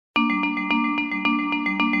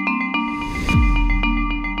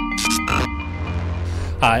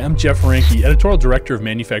Hi, I'm Jeff Ranke, Editorial Director of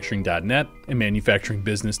Manufacturing.net and Manufacturing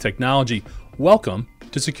Business Technology. Welcome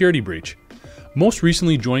to Security Breach. Most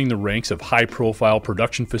recently joining the ranks of high-profile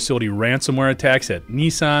production facility ransomware attacks at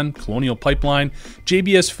Nissan, Colonial Pipeline,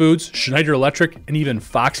 JBS Foods, Schneider Electric, and even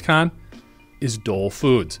Foxconn is Dole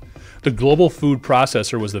Foods. The global food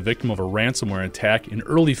processor was the victim of a ransomware attack in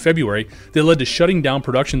early February that led to shutting down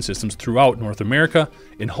production systems throughout North America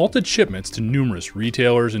and halted shipments to numerous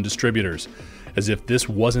retailers and distributors. As if this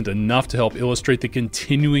wasn't enough to help illustrate the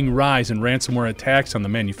continuing rise in ransomware attacks on the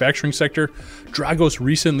manufacturing sector, Dragos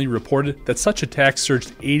recently reported that such attacks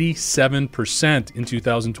surged 87% in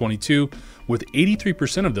 2022, with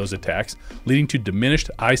 83% of those attacks leading to diminished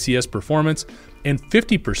ICS performance and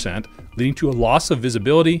 50% leading to a loss of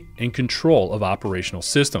visibility and control of operational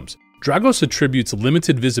systems. Dragos attributes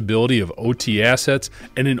limited visibility of OT assets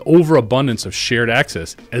and an overabundance of shared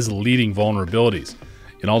access as leading vulnerabilities.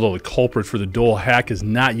 And although the culprit for the Dole hack has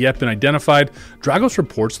not yet been identified, Dragos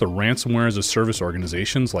reports the ransomware as a service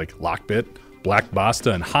organizations like Lockbit, Black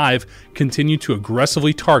Basta, and Hive continue to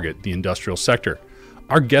aggressively target the industrial sector.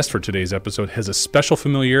 Our guest for today's episode has a special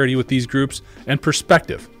familiarity with these groups and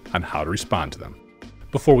perspective on how to respond to them.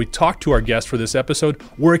 Before we talk to our guest for this episode,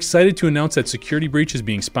 we're excited to announce that Security Breach is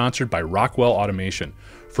being sponsored by Rockwell Automation.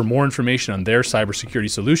 For more information on their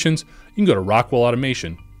cybersecurity solutions, you can go to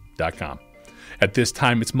rockwellautomation.com. At this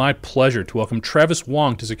time, it's my pleasure to welcome Travis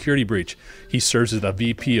Wong to Security Breach. He serves as the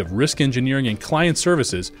VP of Risk Engineering and Client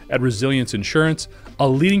Services at Resilience Insurance, a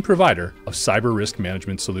leading provider of cyber risk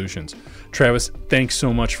management solutions. Travis, thanks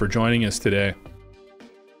so much for joining us today.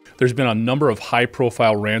 There's been a number of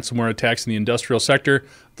high-profile ransomware attacks in the industrial sector.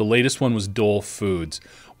 The latest one was Dole Foods.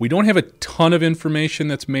 We don't have a ton of information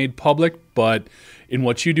that's made public, but in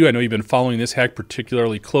what you do, I know you've been following this hack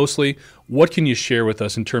particularly closely. What can you share with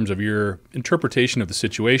us in terms of your interpretation of the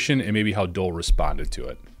situation and maybe how Dole responded to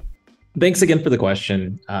it? Thanks again for the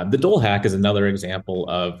question. The Dole hack is another example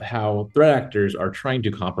of how threat actors are trying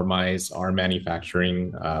to compromise our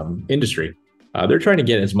manufacturing industry. They're trying to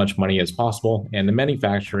get as much money as possible, and the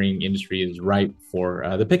manufacturing industry is ripe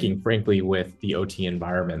for the picking, frankly, with the OT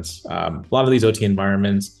environments. A lot of these OT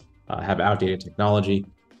environments have outdated technology,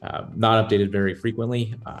 not updated very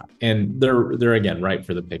frequently, and they're again ripe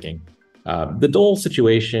for the picking. The Dole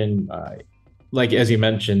situation, like as you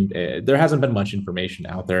mentioned, there hasn't been much information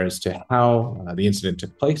out there as to how the incident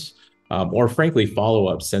took place, or frankly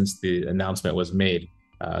follow-up since the announcement was made.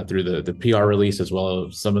 Through the PR release, as well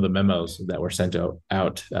as some of the memos that were sent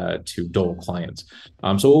out to Dole clients.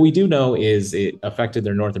 So what we do know is it affected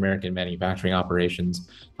their North American manufacturing operations.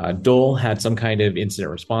 Dole had some kind of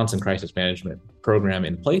incident response and crisis management program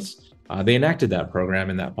in place. They enacted that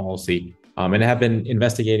program and that policy and have been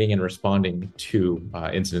investigating and responding to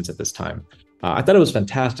incidents at this time. I thought it was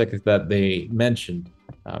fantastic that they mentioned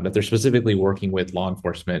that they're specifically working with law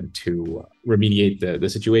enforcement to remediate the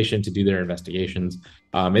situation, to do their investigations.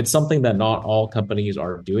 It's something that not all companies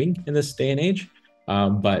are doing in this day and age,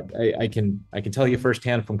 but I can tell you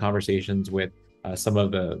firsthand from conversations with some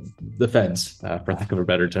of the feds, for lack of a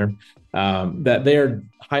better term, that they're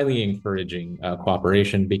highly encouraging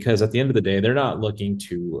cooperation, because at the end of the day, they're not looking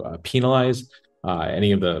to penalize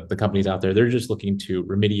any of the companies out there. They're just looking to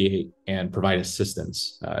remediate and provide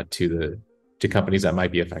assistance to companies that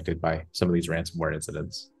might be affected by some of these ransomware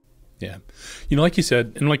incidents. Yeah. Like you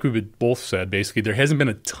said, and like we both said, basically, there hasn't been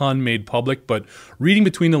a ton made public, but reading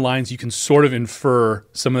between the lines, you can sort of infer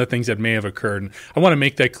some of the things that may have occurred. And I want to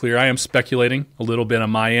make that clear. I am speculating a little bit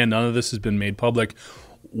on my end. None of this has been made public.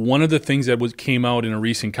 One of the things that came out in a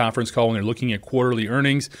recent conference call when they're looking at quarterly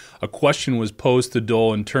earnings, a question was posed to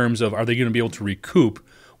Dole in terms of, are they going to be able to recoup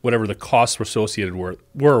whatever the costs associated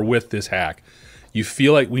were with this hack? You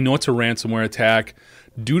feel like, we know it's a ransomware attack.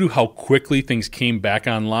 Due to how quickly things came back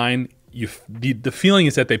online, the feeling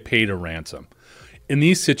is that they paid a ransom. In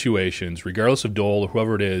these situations, regardless of Dole or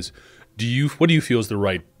whoever it is, what do you feel is the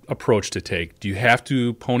right approach to take? Do you have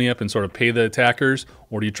to pony up and sort of pay the attackers,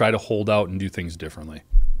 or do you try to hold out and do things differently?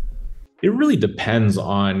 It really depends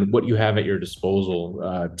on what you have at your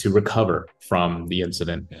disposal to recover from the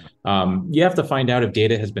incident. You have to find out if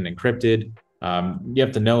data has been encrypted. You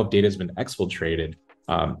have to know if data has been exfiltrated.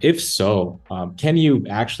 If so, can you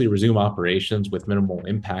actually resume operations with minimal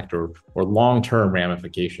impact or long-term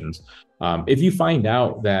ramifications? If you find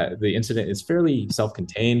out that the incident is fairly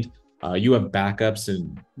self-contained, you have backups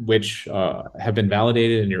in which have been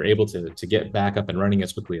validated and you're able to get back up and running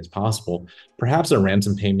as quickly as possible, perhaps a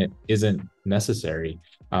ransom payment isn't necessary.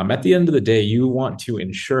 At the end of the day, you want to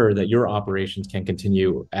ensure that your operations can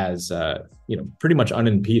continue as pretty much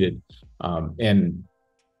unimpeded. And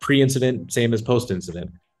pre-incident, same as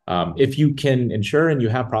post-incident. If you can ensure and you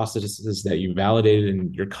have processes that you validated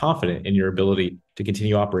and you're confident in your ability to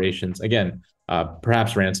continue operations, again,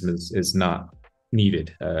 perhaps ransom is not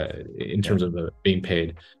needed in terms of being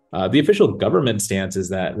paid. The official government stance is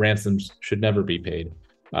that ransoms should never be paid.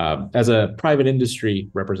 As a private industry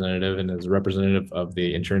representative and as a representative of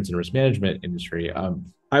the insurance and risk management industry,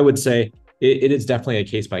 I would say it is definitely a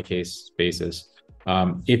case-by-case basis.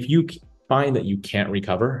 If you find that you can't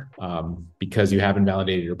recover because you haven't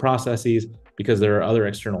validated your processes, because there are other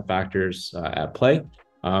external factors at play,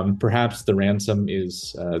 perhaps the ransom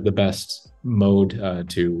is the best mode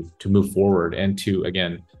to move forward and to,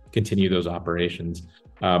 again, continue those operations.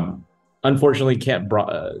 Unfortunately, can't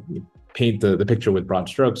paint the picture with broad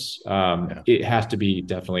strokes. It has to be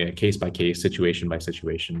definitely a case-by-case,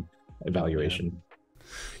 situation-by-situation evaluation.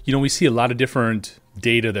 We see a lot of different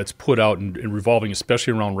data that's put out and revolving,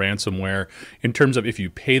 especially around ransomware, in terms of if you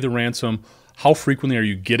pay the ransom, how frequently are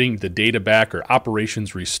you getting the data back or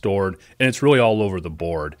operations restored? And it's really all over the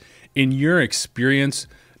board. In your experience,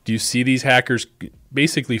 do you see these hackers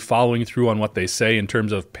basically following through on what they say in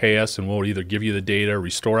terms of pay us and we'll either give you the data,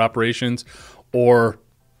 restore operations, or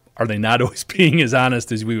are they not always being as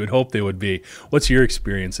honest as we would hope they would be? What's your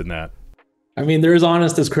experience in that? I mean, they're as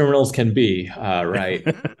honest as criminals can be, right?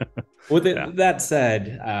 With that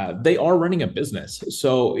said, they are running a business.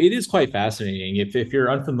 So it is quite fascinating. If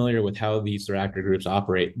you're unfamiliar with how these threat actor groups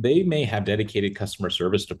operate, they may have dedicated customer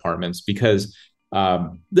service departments because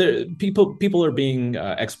people are being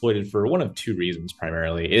exploited for one of two reasons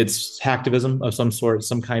primarily. It's hacktivism of some sort,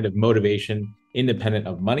 some kind of motivation independent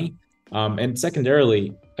of money. And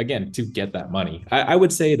secondarily, again, to get that money. I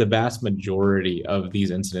would say the vast majority of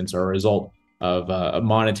these incidents are a result of a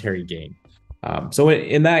monetary gain. So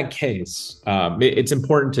in that case, it's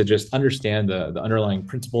important to just understand the underlying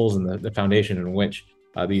principles and the foundation in which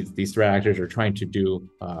these threat actors are trying to do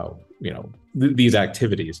these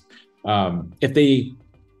activities. If they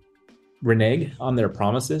renege on their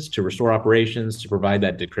promises to restore operations, to provide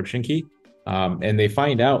that decryption key, and they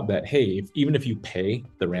find out that, hey, even if you pay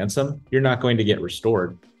the ransom, you're not going to get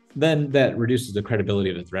restored, then that reduces the credibility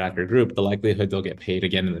of the threat actor group. The likelihood they'll get paid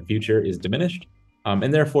again in the future is diminished,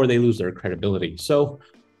 and therefore they lose their credibility. So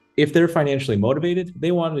if they're financially motivated,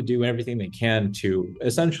 they want to do everything they can to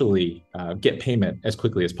essentially get payment as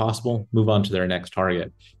quickly as possible, move on to their next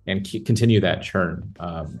target, and continue that churn.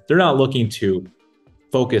 They're not looking to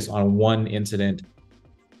focus on one incident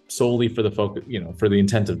solely for the focus, for the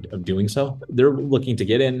intent of doing so. They're looking to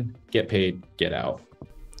get in, get paid, get out.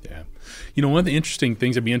 Yeah. One of the interesting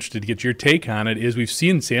things I'd be interested to get your take on it is we've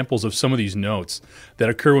seen samples of some of these notes that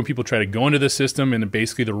occur when people try to go into the system and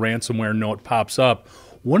basically the ransomware note pops up.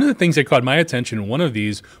 One of the things that caught my attention in one of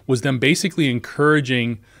these was them basically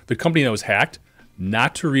encouraging the company that was hacked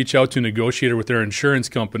not to reach out to a negotiator with their insurance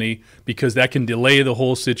company because that can delay the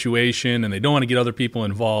whole situation and they don't want to get other people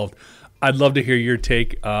involved. I'd love to hear your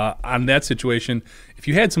take on that situation. If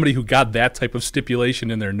you had somebody who got that type of stipulation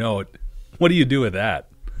in their note, what do you do with that?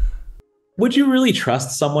 Would you really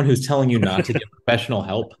trust someone who's telling you not to get professional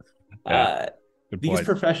help? These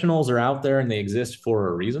professionals are out there and they exist for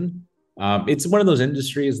a reason. It's one of those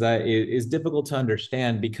industries that is difficult to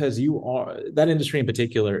understand because that industry in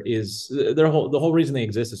particular is the whole reason they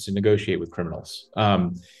exist is to negotiate with criminals.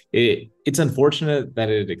 It's unfortunate that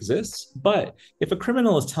it exists, but if a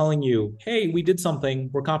criminal is telling you, hey, we did something,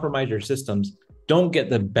 we're compromised your systems, don't get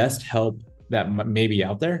the best help that may be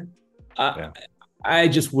out there. I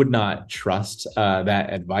just would not trust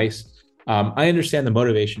that advice. I understand the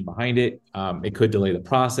motivation behind it. It could delay the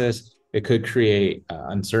process. It could create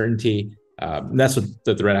uncertainty. And that's what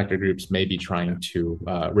the threat actor groups may be trying to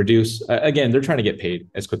reduce. Again, they're trying to get paid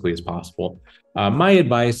as quickly as possible. My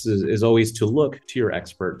advice is always to look to your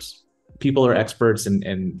experts. People are experts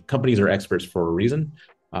and companies are experts for a reason.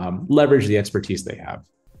 Leverage the expertise they have.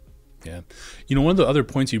 Yeah. One of the other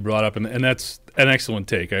points you brought up, and that's an excellent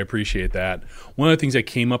take. I appreciate that. One of the things that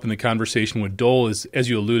came up in the conversation with Dole is, as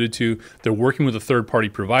you alluded to, they're working with a third-party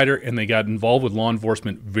provider, and they got involved with law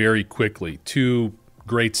enforcement very quickly. Two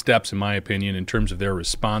great steps, in my opinion, in terms of their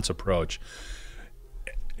response approach.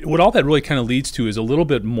 What all that really kind of leads to is a little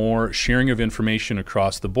bit more sharing of information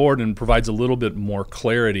across the board and provides a little bit more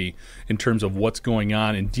clarity in terms of what's going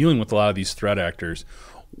on in dealing with a lot of these threat actors.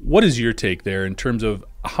 What is your take there in terms of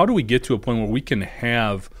how do we get to a point where we can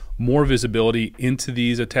have more visibility into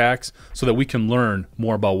these attacks so that we can learn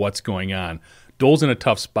more about what's going on? Dole's in a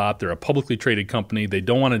tough spot. They're a publicly traded company. They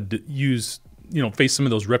don't want to face some of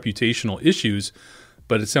those reputational issues,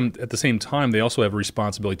 but at the same time, they also have a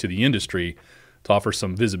responsibility to the industry to offer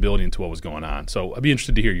some visibility into what was going on. So I'd be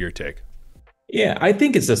interested to hear your take. Yeah, I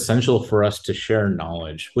think it's essential for us to share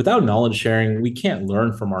knowledge. Without knowledge sharing, we can't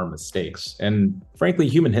learn from our mistakes. And frankly,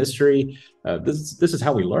 human history, this is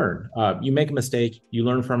how we learn. You make a mistake, you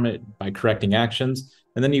learn from it by correcting actions,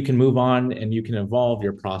 and then you can move on and you can evolve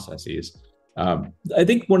your processes. I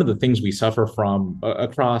think one of the things we suffer from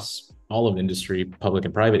across all of industry, public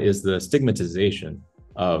and private, is the stigmatization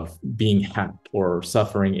of being hacked or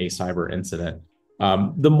suffering a cyber incident.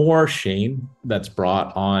 The more shame that's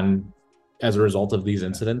brought on as a result of these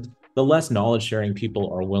incidents, the less knowledge sharing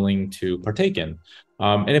people are willing to partake in.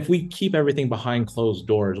 And if we keep everything behind closed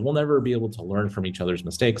doors, we'll never be able to learn from each other's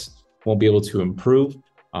mistakes, won't be able to improve.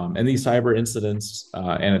 And these cyber incidents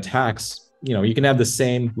and attacks, you can have the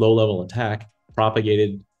same low level attack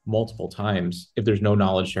propagated multiple times if there's no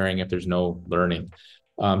knowledge sharing, if there's no learning.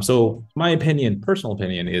 So my opinion, personal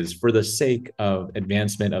opinion, is for the sake of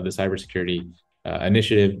advancement of the cybersecurity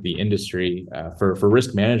initiative, the industry, for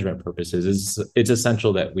risk management purposes, it's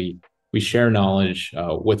essential that we share knowledge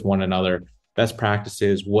with one another, best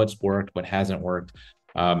practices, what's worked, what hasn't worked.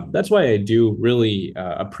 That's why I do really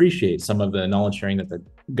appreciate some of the knowledge sharing that the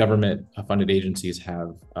government funded agencies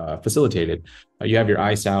have facilitated. You have your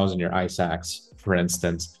ISOWs and your ISACs, for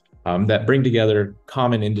instance, that bring together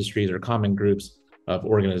common industries or common groups of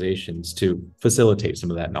organizations to facilitate some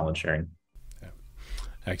of that knowledge sharing. Yeah.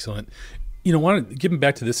 Excellent. Getting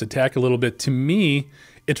back to this attack a little bit, to me,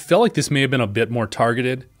 it felt like this may have been a bit more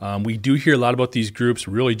targeted. We do hear a lot about these groups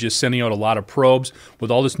really just sending out a lot of probes with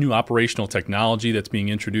all this new operational technology that's being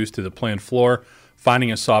introduced to the plant floor,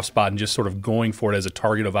 finding a soft spot and just sort of going for it as a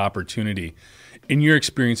target of opportunity. In your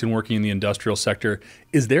experience in working in the industrial sector,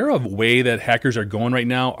 is there a way that hackers are going right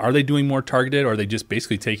now? Are they doing more targeted, or are they just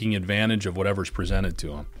basically taking advantage of whatever's presented to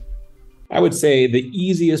them? I would say the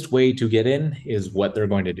easiest way to get in is what they're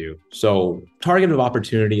going to do. So targeted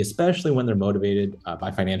opportunity, especially when they're motivated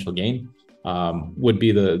by financial gain, would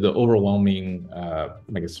be the overwhelming,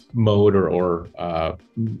 mode or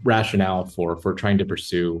rationale for trying to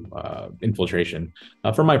pursue infiltration.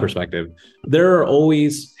 From my perspective, there are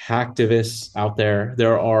always hacktivists out there.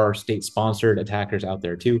 There are state-sponsored attackers out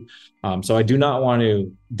there too. So I do not want to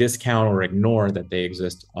discount or ignore that they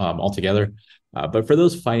exist altogether. But for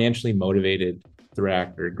those financially motivated threat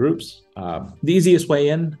actor groups, the easiest way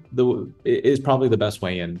in is probably the best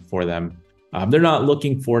way in for them. They're not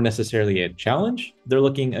looking for necessarily a challenge. They're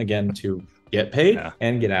looking, again, to get paid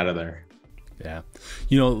and get out of there. Yeah.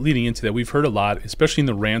 Leading into that, we've heard a lot, especially in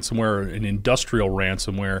the ransomware and industrial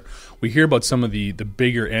ransomware. We hear about some of the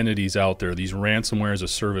bigger entities out there, these ransomware as a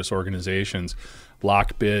service organizations,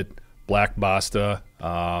 Lockbit, Black Basta,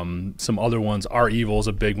 some other ones. REvil is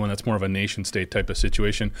a big one. That's more of a nation state type of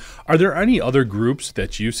situation. Are there any other groups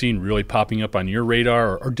that you've seen really popping up on your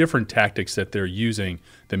radar, or different tactics that they're using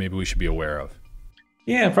that maybe we should be aware of?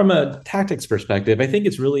 Yeah, from a tactics perspective, I think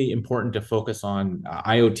it's really important to focus on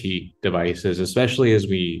IoT devices, especially as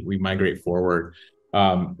we migrate forward.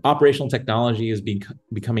 Operational technology is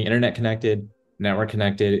becoming internet connected, network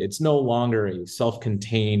connected. It's no longer a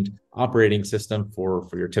self-contained operating system for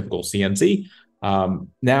your typical CNC.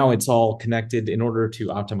 Now it's all connected in order to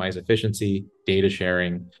optimize efficiency, data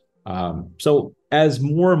sharing. So as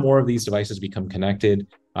more and more of these devices become connected,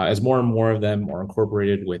 as more and more of them are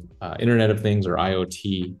incorporated with Internet of Things or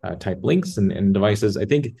IoT type links and devices, I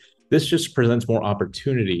think this just presents more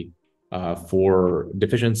opportunity for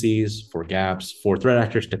deficiencies, for gaps, for threat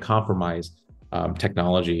actors to compromise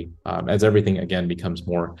technology as everything, again, becomes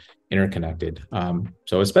more interconnected.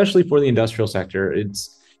 So especially for the industrial sector,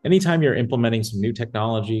 it's anytime you're implementing some new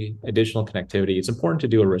technology, additional connectivity, it's important to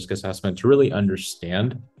do a risk assessment to really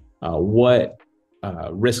understand what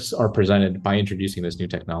risks are presented by introducing this new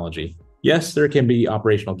technology. Yes, there can be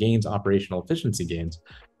operational gains, operational efficiency gains,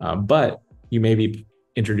 but you may be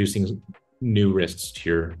introducing new risks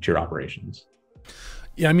to your operations.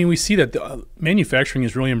 Yeah, we see that manufacturing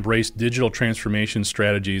has really embraced digital transformation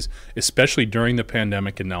strategies, especially during the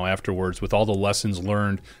pandemic and now afterwards, with all the lessons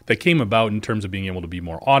learned that came about in terms of being able to be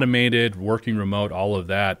more automated, working remote, all of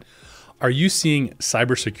that. Are you seeing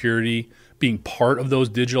cybersecurity being part of those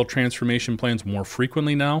digital transformation plans more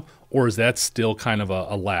frequently now, or is that still kind of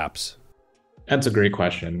a lapse? That's a great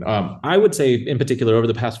question. I would say, in particular, over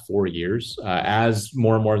the past 4 years, as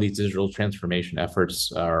more and more of these digital transformation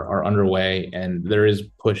efforts are underway, and there is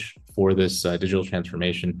push for this digital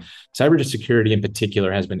transformation, cybersecurity in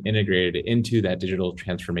particular has been integrated into that digital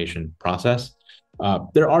transformation process.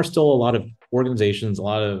 There are still a lot of organizations, a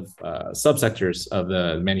lot of subsectors of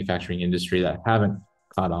the manufacturing industry that haven't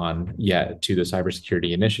caught on yet to the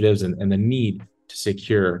cybersecurity initiatives and the need to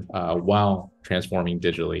secure while transforming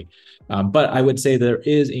digitally. But I would say there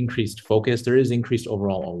is increased focus, there is increased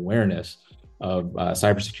overall awareness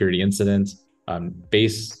cybersecurity incidents,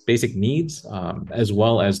 basic needs, as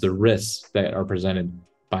well as the risks that are presented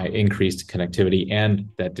by increased connectivity and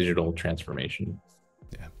that digital transformation.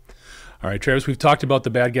 Yeah. All right, Travis, we've talked about the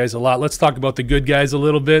bad guys a lot. Let's talk about the good guys a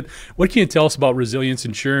little bit. What can you tell us about resilience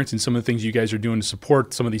insurance and some of the things you guys are doing to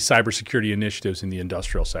support some of these cybersecurity initiatives in the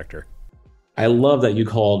industrial sector? I love that you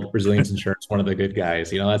called resilience insurance one of the good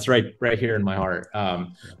guys. That's right here in my heart.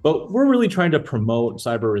 But we're really trying to promote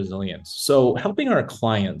cyber resilience. So helping our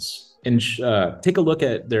clients take a look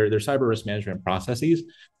at their cyber risk management processes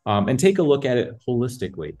and take a look at it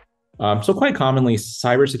holistically. So quite commonly,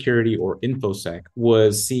 cybersecurity or InfoSec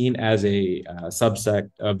was seen as a subsect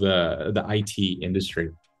of the IT industry.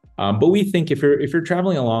 But we think if you're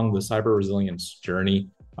traveling along the cyber resilience journey,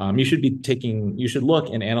 you should look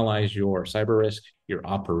and analyze your cyber risk, your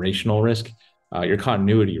operational risk, your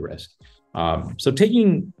continuity risk. So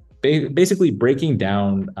basically breaking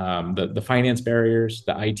down the finance barriers,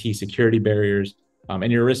 the IT security barriers,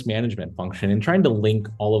 and your risk management function, and trying to link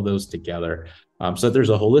all of those together so that there's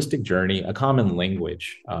a holistic journey, a common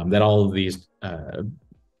language that all of these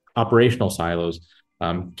operational silos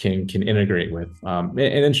can integrate with, and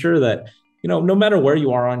ensure that no matter where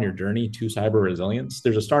you are on your journey to cyber resilience,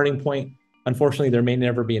 there's a starting point. Unfortunately, there may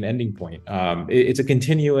never be an ending point. It's a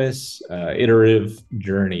continuous, iterative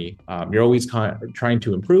journey. You're always trying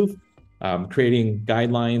to improve, creating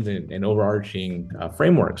guidelines and overarching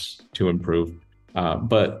frameworks to improve.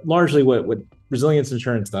 But largely what resilience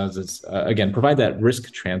insurance does is, again, provide that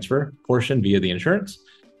risk transfer portion via the insurance.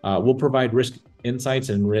 We'll provide risk insights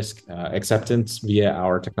and risk acceptance via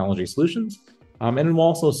our technology solutions. And we'll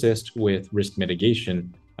also assist with risk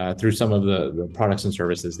mitigation through some of the products and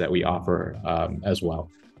services that we offer as well.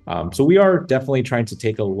 So we are definitely trying to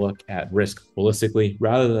take a look at risk holistically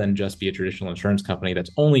rather than just be a traditional insurance company that's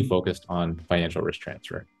only focused on financial risk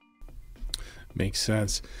transfer. Makes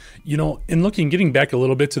sense. Getting back a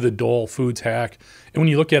little bit to the Dole Foods hack, and when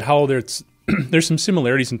you look at how there's some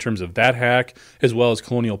similarities in terms of that hack, as well as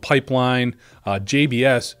Colonial Pipeline,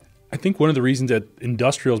 JBS, I think one of the reasons that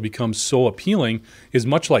industrials become so appealing is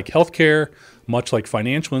much like healthcare, much like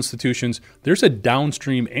financial institutions, there's a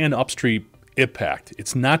downstream and upstream impact.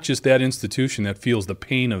 It's not just that institution that feels the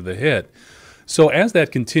pain of the hit. So as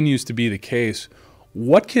that continues to be the case,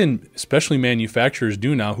 what can especially manufacturers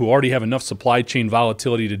do now who already have enough supply chain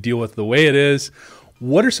volatility to deal with the way it is?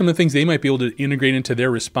 What are some of the things they might be able to integrate into their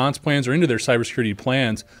response plans or into their cybersecurity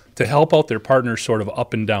plans to help out their partners sort of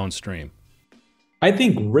up and downstream? I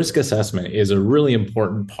think risk assessment is a really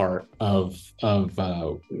important part of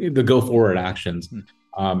the go forward actions,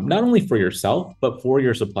 not only for yourself, but for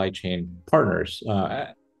your supply chain partners,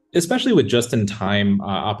 especially with just in time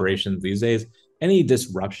operations these days. Any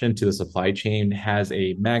disruption to the supply chain has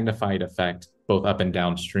a magnified effect both up and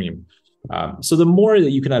downstream. So the more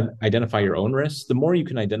that you can identify your own risks, the more you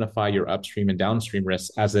can identify your upstream and downstream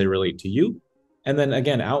risks as they relate to you. And then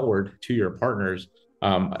again, outward to your partners.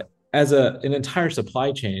 As an entire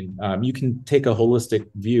supply chain, you can take a holistic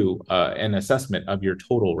view and assessment of your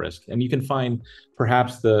total risk. And you can find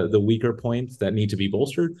perhaps the weaker points that need to be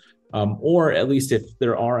bolstered, or at least if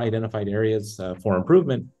there are identified areas for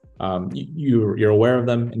improvement, you're aware of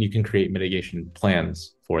them and you can create mitigation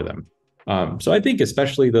plans for them. So I think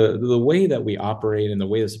especially the way that we operate and the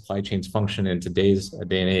way the supply chains function in today's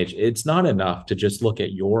day and age, it's not enough to just look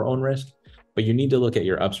at your own risk, but you need to look at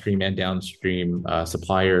your upstream and downstream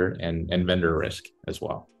supplier and vendor risk as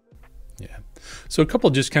well. Yeah. So a couple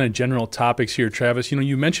of just kind of general topics here, Travis.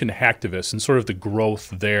 You mentioned hacktivists and sort of the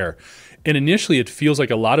growth there. And initially it feels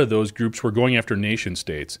like a lot of those groups were going after nation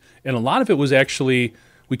states. And a lot of it was actually,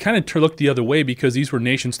 we kind of looked the other way because these were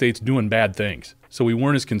nation states doing bad things. So we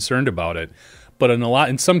weren't as concerned about it. But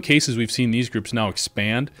in some cases, we've seen these groups now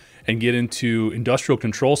expand and get into industrial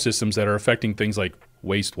control systems that are affecting things like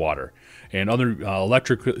wastewater and other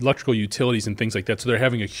electrical utilities and things like that. So they're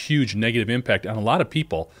having a huge negative impact on a lot of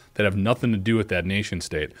people that have nothing to do with that nation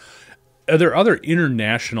state. Are there other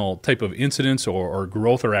international type of incidents or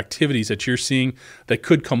growth or activities that you're seeing that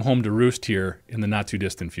could come home to roost here in the not too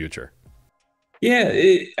distant future? Yeah,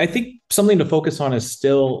 I think something to focus on is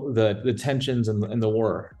still the tensions and the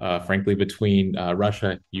war, frankly, between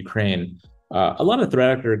Russia, Ukraine. A lot of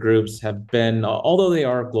threat actor groups have been, although they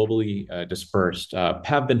are globally dispersed,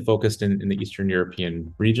 have been focused in the Eastern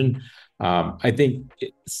European region. I think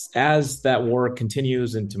as that war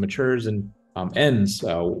continues and to matures and ends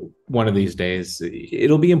one of these days,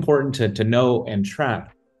 it'll be important to know and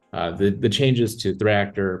track the changes to threat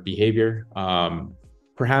actor behavior.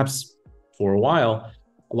 Perhaps for a while,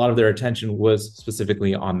 a lot of their attention was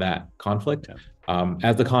specifically on that conflict.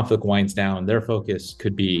 As the conflict winds down, their focus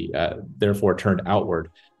could be therefore turned outward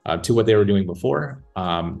to what they were doing before,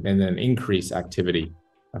 and then increase activity,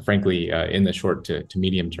 frankly, in the short to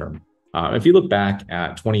medium term. If you look back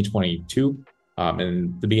at 2022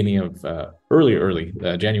 and the beginning of early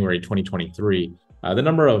January 2023, the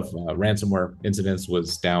number of ransomware incidents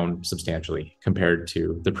was down substantially compared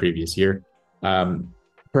to the previous year.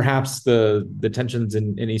 Perhaps the tensions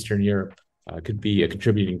in Eastern Europe could be a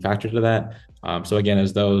contributing factor to that. So again,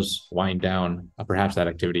 as those wind down, perhaps that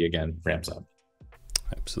activity again ramps up.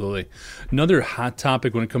 Absolutely. Another hot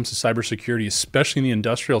topic when it comes to cybersecurity, especially in the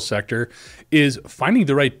industrial sector, is finding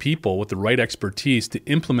the right people with the right expertise to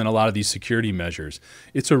implement a lot of these security measures.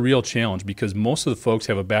 It's a real challenge because most of the folks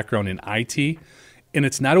have a background in IT, and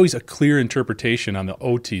it's not always a clear interpretation on the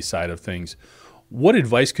OT side of things. What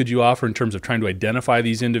advice could you offer in terms of trying to identify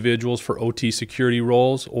these individuals for OT security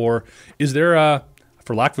roles? Or is there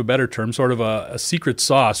for lack of a better term, sort of a secret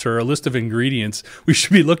sauce or a list of ingredients we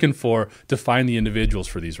should be looking for to find the individuals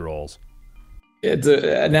for these roles? It's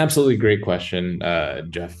an absolutely great question,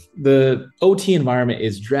 Jeff. The OT environment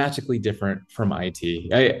is drastically different from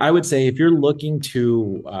IT. I would say if you're looking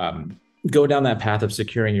to go down that path of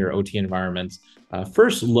securing your OT environments,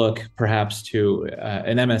 first look perhaps to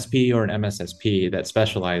an MSP or an MSSP that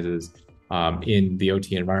specializes in the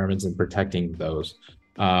OT environments and protecting those.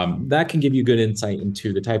 That can give you good insight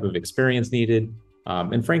into the type of experience needed.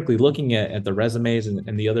 And frankly, looking at the resumes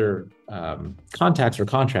and the other contacts or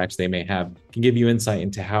contracts they may have can give you insight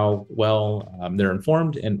into how well they're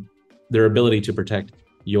informed and their ability to protect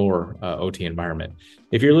your OT environment.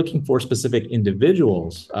 If you're looking for specific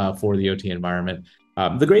individuals for the OT environment,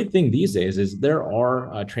 the great thing these days is there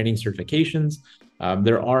are training certifications.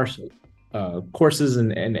 There are courses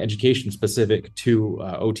and education specific to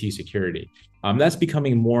OT security. That's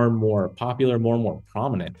becoming more and more popular, more and more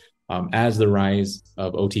prominent as the rise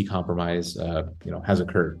of OT compromise has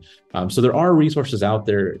occurred. So there are resources out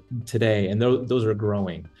there today, and those are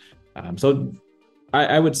growing. So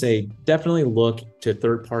I would say definitely look to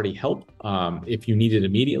third-party help if you need it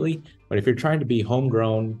immediately. But if you're trying to be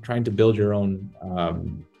homegrown, trying to build your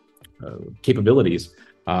own capabilities,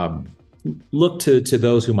 look to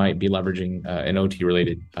those who might be leveraging an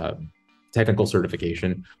OT-related technical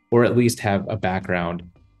certification, or at least have a background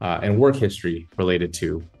and work history related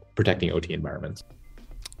to protecting OT environments.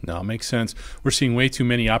 No, it makes sense. We're seeing way too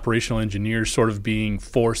many operational engineers sort of being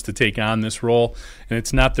forced to take on this role, and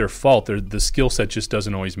it's not their fault. The skill set just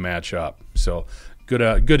doesn't always match up. So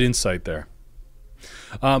good insight there.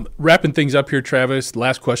 Wrapping things up here, Travis,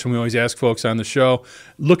 last question we always ask folks on the show.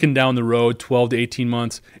 Looking down the road, 12 to 18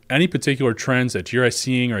 months, any particular trends that you're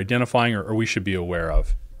seeing or identifying or we should be aware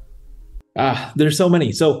of? There's so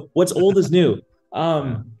many. So what's old is new.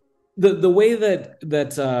 The way that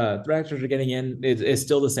threat actors are getting in is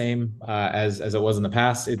still the same as it was in the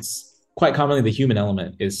past. It's quite commonly the human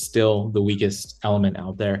element is still the weakest element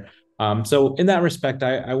out there. So in that respect,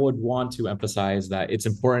 I would want to emphasize that it's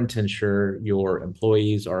important to ensure your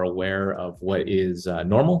employees are aware of what is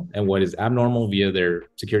normal and what is abnormal via their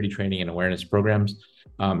security training and awareness programs.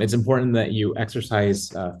 It's important that you exercise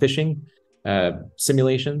phishing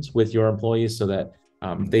simulations with your employees so that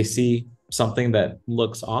they see something that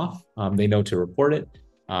looks off, they know to report it,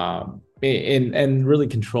 and really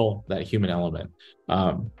control that human element.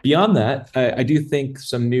 Beyond that, I do think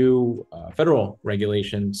some new federal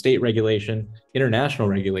regulation, state regulation, international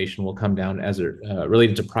regulation will come down as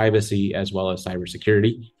related to privacy as well as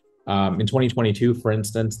cybersecurity. In 2022, for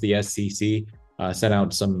instance, the SEC sent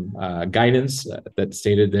out some guidance that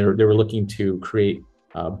stated they were looking to create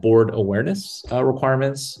board awareness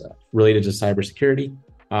requirements related to cybersecurity.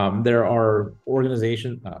 There are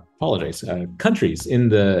countries in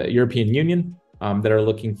the European Union that are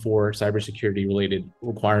looking for cybersecurity related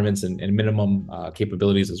requirements and minimum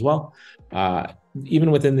capabilities as well.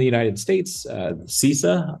 Even within the United States,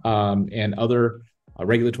 CISA and other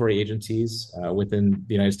regulatory agencies within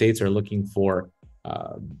the United States are looking for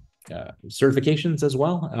certifications as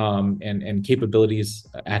well and capabilities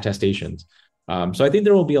attestations. So I think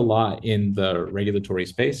there will be a lot in the regulatory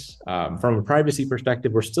space. From a privacy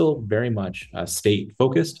perspective, we're still very much state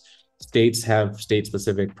focused. States have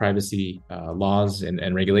state-specific privacy laws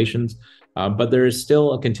and regulations, but there is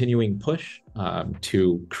still a continuing push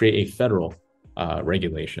to create a federal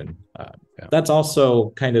regulation. That's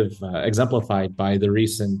also kind of exemplified by the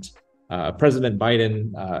recent President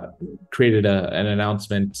Biden created an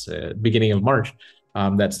announcement beginning of March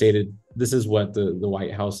that stated this is what the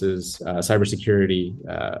White House's cybersecurity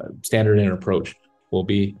standard and approach will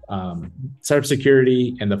be.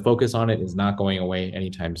 Cybersecurity and the focus on it is not going away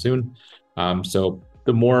anytime soon. So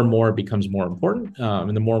the more and more it becomes more important,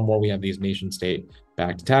 and the more we have these nation state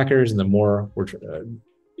backed attackers, and the more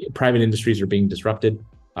private industries are being disrupted,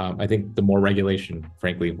 I think the more regulation,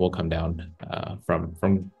 frankly, will come down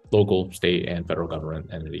from local, state, and federal government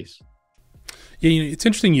entities. Yeah, it's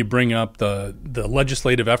interesting you bring up the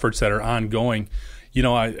legislative efforts that are ongoing.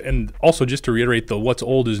 And also just to reiterate, what's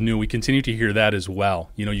old is new. We continue to hear that as well.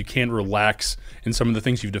 You can't relax in some of the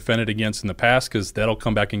things you've defended against in the past because that'll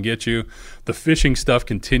come back and get you. The phishing stuff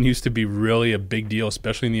continues to be really a big deal,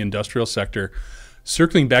 especially in the industrial sector.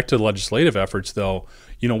 Circling back to the legislative efforts, though,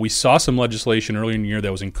 we saw some legislation earlier in the year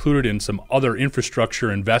that was included in some other infrastructure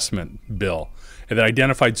investment bill and that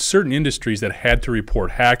identified certain industries that had to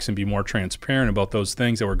report hacks and be more transparent about those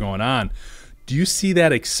things that were going on. Do you see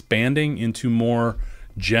that expanding into more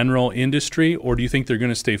general industry, or do you think they're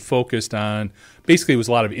going to stay focused on, basically it was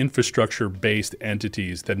a lot of infrastructure-based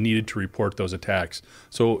entities that needed to report those attacks?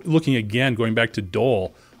 So looking again, going back to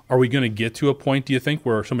Dole, are we going to get to a point, do you think,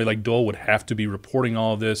 where somebody like Dole would have to be reporting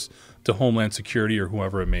all of this to Homeland Security or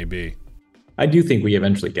whoever it may be? I do think we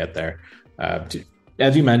eventually get there.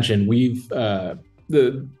 As you mentioned, the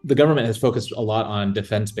government has focused a lot on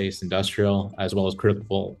defense-based industrial as well as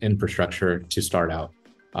critical infrastructure to start out.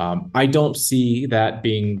 I don't see that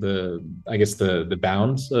being the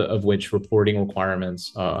bounds of which reporting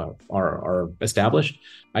requirements are established.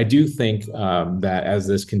 I do think that as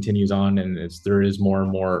this continues on and as there is more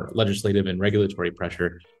and more legislative and regulatory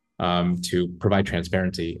pressure to provide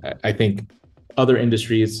transparency, I think other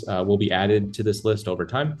industries will be added to this list over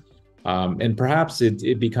time. And perhaps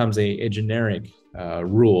it becomes a generic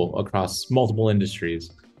rule across multiple industries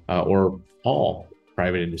or all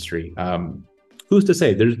private industry. Who's to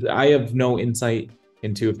say? I have no insight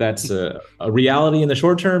into if that's a reality in the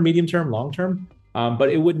short term, medium term, long term. But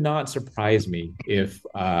it would not surprise me if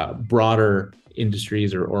broader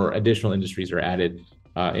industries or additional industries are added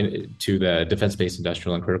to the defense-based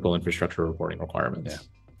industrial and critical infrastructure reporting requirements. Yeah.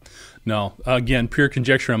 No, again, pure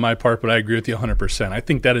conjecture on my part, but I agree with you 100%. I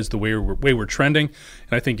think that is the way we're trending,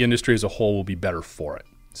 and I think industry as a whole will be better for it.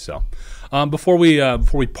 So, before we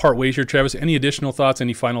part ways here, Travis, any additional thoughts?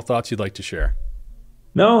 Any final thoughts you'd like to share?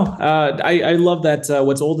 No, I love that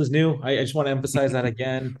what's old is new. I just want to emphasize that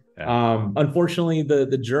again. Yeah. Unfortunately,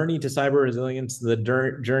 the journey to cyber resilience, the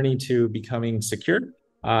journey to becoming secure,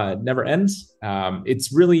 never ends.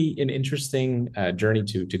 It's really an interesting journey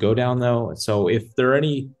to go down, though. So if there are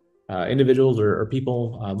any individuals or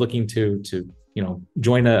people looking to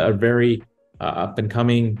join a very up and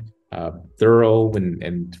coming, thorough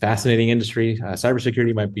and fascinating industry,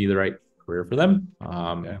 cybersecurity might be the right career for them.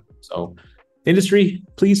 So industry,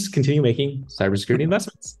 please continue making cybersecurity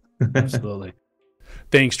investments. Absolutely.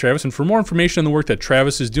 Thanks, Travis. And for more information on the work that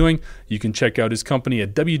Travis is doing, you can check out his company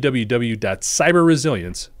at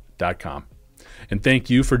www.cyberresilience.com. And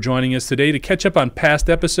thank you for joining us today. To catch up on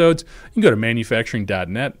past episodes, you can go to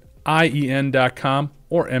manufacturing.net, IEN.com,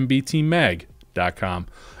 or mbtmag.com.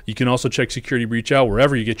 You can also check Security Breach out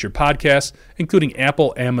wherever you get your podcasts, including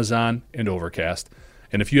Apple, Amazon, and Overcast.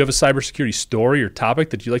 And if you have a cybersecurity story or topic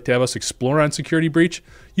that you'd like to have us explore on Security Breach,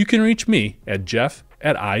 you can reach me at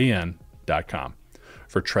jeff@ien.com.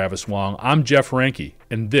 For Travis Wong, I'm Jeff Ranke,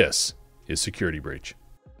 and this is Security Breach.